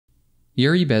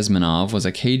Yuri Bezmenov was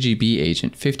a KGB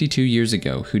agent 52 years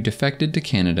ago who defected to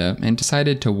Canada and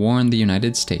decided to warn the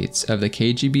United States of the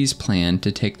KGB's plan to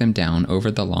take them down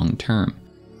over the long term.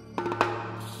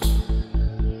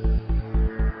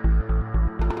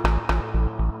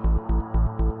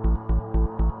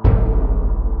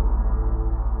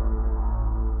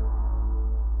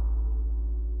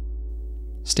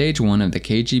 Stage 1 of the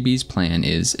KGB's plan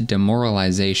is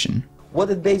demoralization. What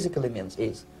it basically means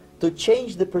is to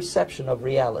change the perception of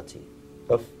reality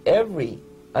of every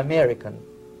American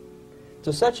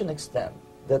to such an extent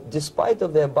that despite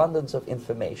of the abundance of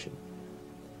information,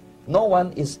 no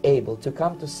one is able to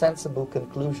come to sensible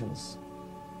conclusions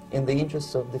in the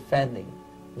interests of defending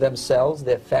themselves,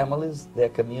 their families, their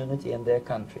community, and their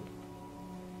country.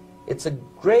 It's a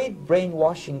great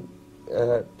brainwashing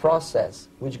process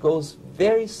which goes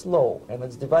very slow, and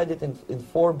it's divided in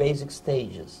 4 basic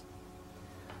stages.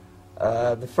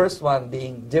 The first one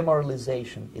being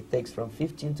demoralization. It takes from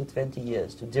 15 to 20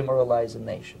 years to demoralize a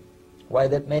nation. Why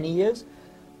that many years?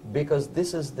 Because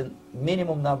this is the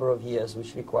minimum number of years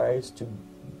which requires to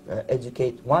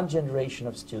educate 1 generation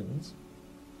of students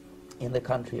in the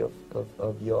country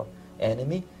of your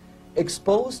enemy,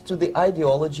 exposed to the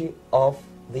ideology of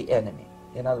the enemy.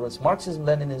 In other words,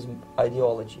 Marxism-Leninism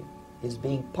ideology is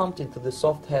being pumped into the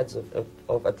soft heads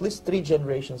of at least 3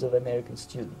 generations of American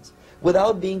students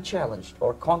without being challenged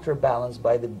or counterbalanced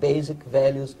by the basic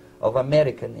values of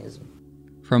Americanism.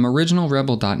 From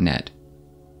originalrebel.net,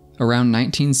 around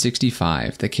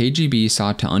 1965, the KGB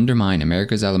sought to undermine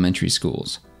America's elementary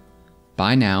schools.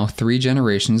 By now, 3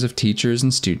 generations of teachers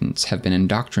and students have been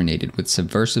indoctrinated with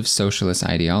subversive socialist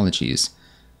ideologies.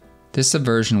 This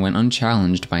subversion went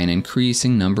unchallenged by an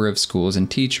increasing number of schools and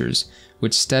teachers,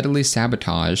 which steadily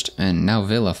sabotaged and now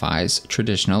vilifies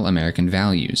traditional American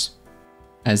values.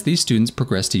 As these students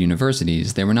progressed to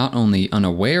universities, they were not only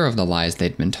unaware of the lies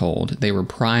they'd been told, they were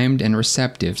primed and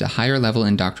receptive to higher-level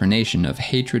indoctrination of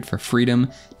hatred for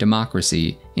freedom,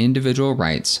 democracy, individual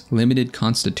rights, limited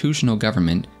constitutional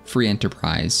government, free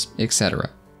enterprise, etc.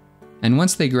 And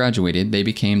once they graduated, they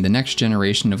became the next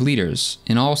generation of leaders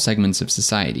in all segments of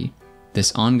society.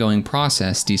 This ongoing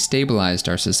process destabilized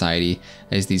our society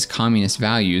as these communist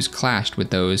values clashed with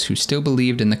those who still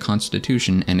believed in the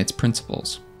Constitution and its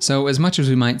principles. So as much as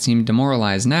we might seem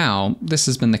demoralized now, this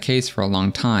has been the case for a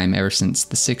long time, ever since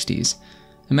the 60s.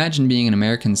 Imagine being an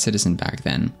American citizen back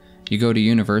then. You go to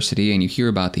university and you hear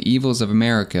about the evils of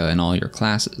America in all your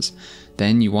classes.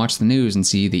 Then you watch the news and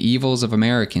see the evils of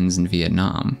Americans in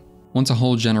Vietnam. Once a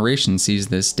whole generation sees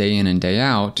this day in and day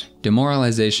out,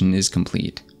 demoralization is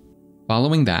complete.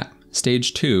 Following that,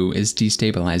 stage 2 is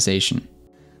destabilization.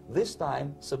 This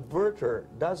time, subverter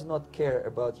does not care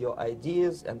about your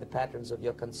ideas and the patterns of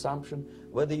your consumption.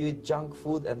 Whether you eat junk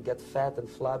food and get fat and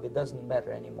flabby, it doesn't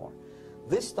matter anymore.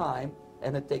 This time,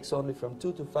 and it takes only from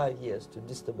 2 to 5 years to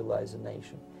destabilize a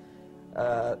nation,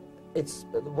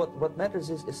 what matters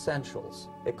is essentials: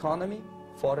 economy,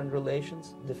 foreign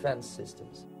relations, defense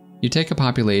systems. You take a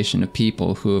population of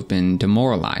people who have been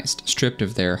demoralized, stripped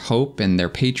of their hope and their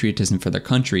patriotism for their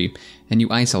country, and you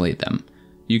isolate them.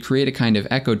 You create a kind of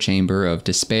echo chamber of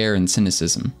despair and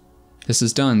cynicism. This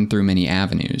is done through many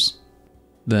avenues.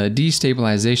 The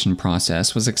destabilization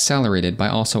process was accelerated by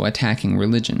also attacking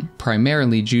religion,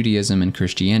 primarily Judaism and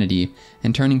Christianity,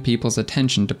 and turning people's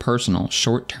attention to personal,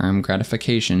 short-term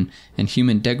gratification and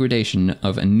human degradation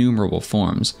of innumerable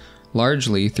forms,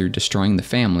 largely through destroying the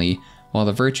family, while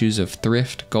the virtues of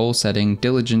thrift, goal-setting,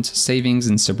 diligence, savings,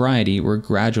 and sobriety were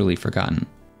gradually forgotten.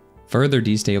 Further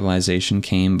destabilization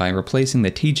came by replacing the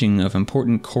teaching of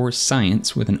important core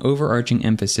science with an overarching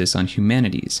emphasis on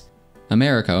humanities.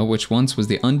 America, which once was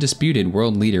the undisputed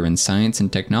world leader in science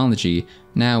and technology,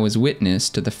 now is witness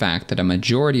to the fact that a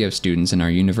majority of students in our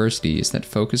universities that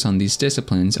focus on these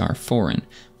disciplines are foreign,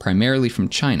 primarily from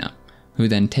China, who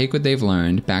then take what they've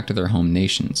learned back to their home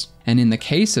nations. And in the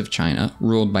case of China,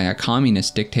 ruled by a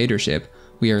communist dictatorship,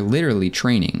 we are literally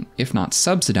training, if not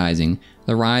subsidizing,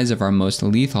 the rise of our most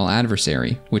lethal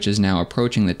adversary, which is now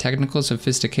approaching the technical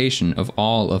sophistication of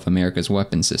all of America's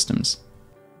weapon systems.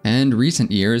 And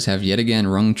recent years have yet again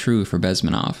rung true for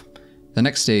Bezmenov. The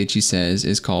next stage, he says,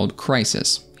 is called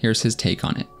crisis. Here's his take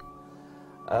on it.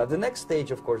 The next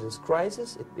stage, of course, is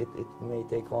crisis. It may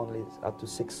take only up to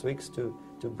 6 weeks to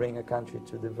bring a country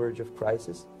to the verge of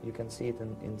crisis. You can see it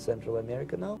in Central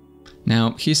America now.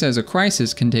 Now, he says a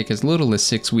crisis can take as little as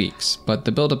 6 weeks, but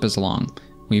the buildup is long.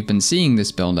 We've been seeing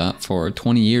this buildup for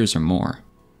 20 years or more.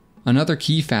 Another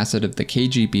key facet of the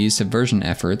KGB's subversion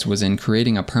efforts was in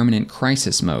creating a permanent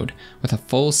crisis mode, with a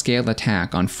full-scale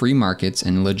attack on free markets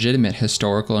and legitimate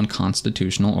historical and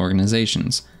constitutional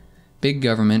organizations. big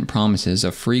government promises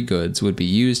of free goods would be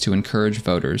used to encourage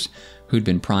voters, who'd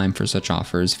been primed for such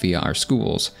offers via our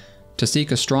schools, to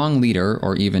seek a strong leader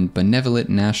or even benevolent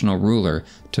national ruler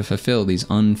to fulfill these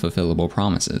unfulfillable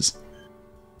promises.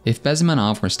 If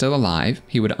Bezmenov were still alive,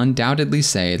 he would undoubtedly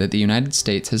say that the United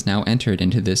States has now entered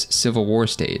into this civil war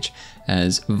stage,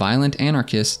 as violent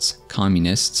anarchists,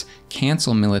 communists,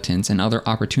 cancel militants, and other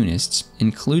opportunists,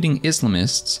 including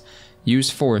Islamists, use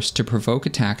force to provoke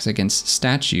attacks against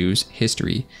statues,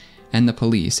 history, and the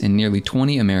police in nearly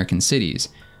 20 American cities,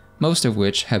 most of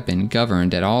which have been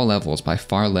governed at all levels by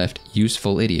far-left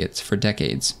useful idiots for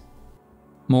decades.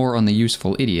 More on the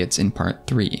useful idiots in Part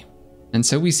 3. And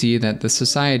so we see that the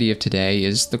society of today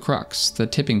is the crux, the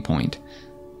tipping point.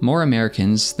 More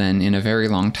Americans than in a very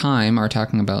long time are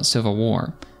talking about civil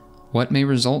war. What may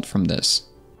result from this?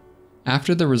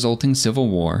 After the resulting civil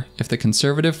war, if the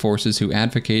conservative forces who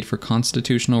advocate for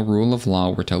constitutional rule of law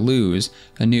were to lose,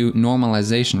 a new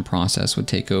normalization process would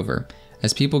take over,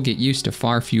 as people get used to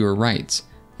far fewer rights,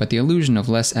 but the illusion of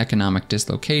less economic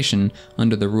dislocation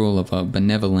under the rule of a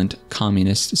benevolent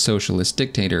communist socialist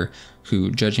dictator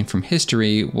who, judging from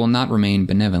history, will not remain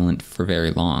benevolent for very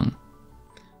long.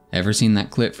 Ever seen that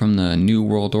clip from the New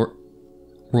World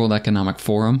Economic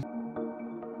Forum?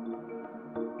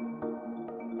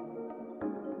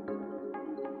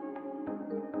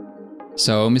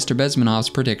 So, Mr.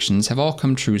 Bezmenov's predictions have all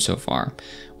come true so far.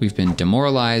 We've been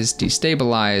demoralized,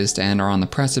 destabilized, and are on the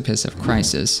precipice of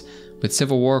crisis, with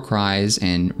civil war cries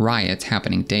and riots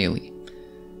happening daily.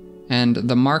 And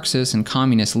the Marxist and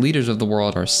communist leaders of the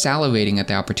world are salivating at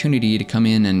the opportunity to come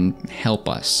in and help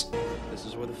us. This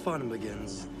is where the fun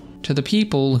begins. To the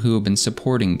people who have been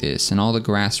supporting this in all the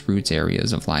grassroots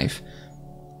areas of life,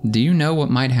 do you know what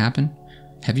might happen?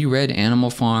 Have you read Animal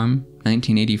Farm,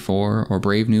 1984, or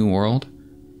Brave New World?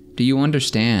 Do you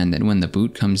understand that when the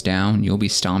boot comes down, you'll be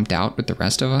stomped out with the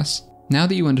rest of us? Now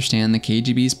that you understand the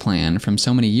KGB's plan from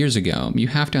so many years ago, you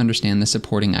have to understand the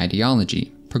supporting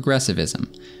ideology,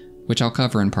 progressivism, which I'll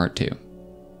cover in Part 2.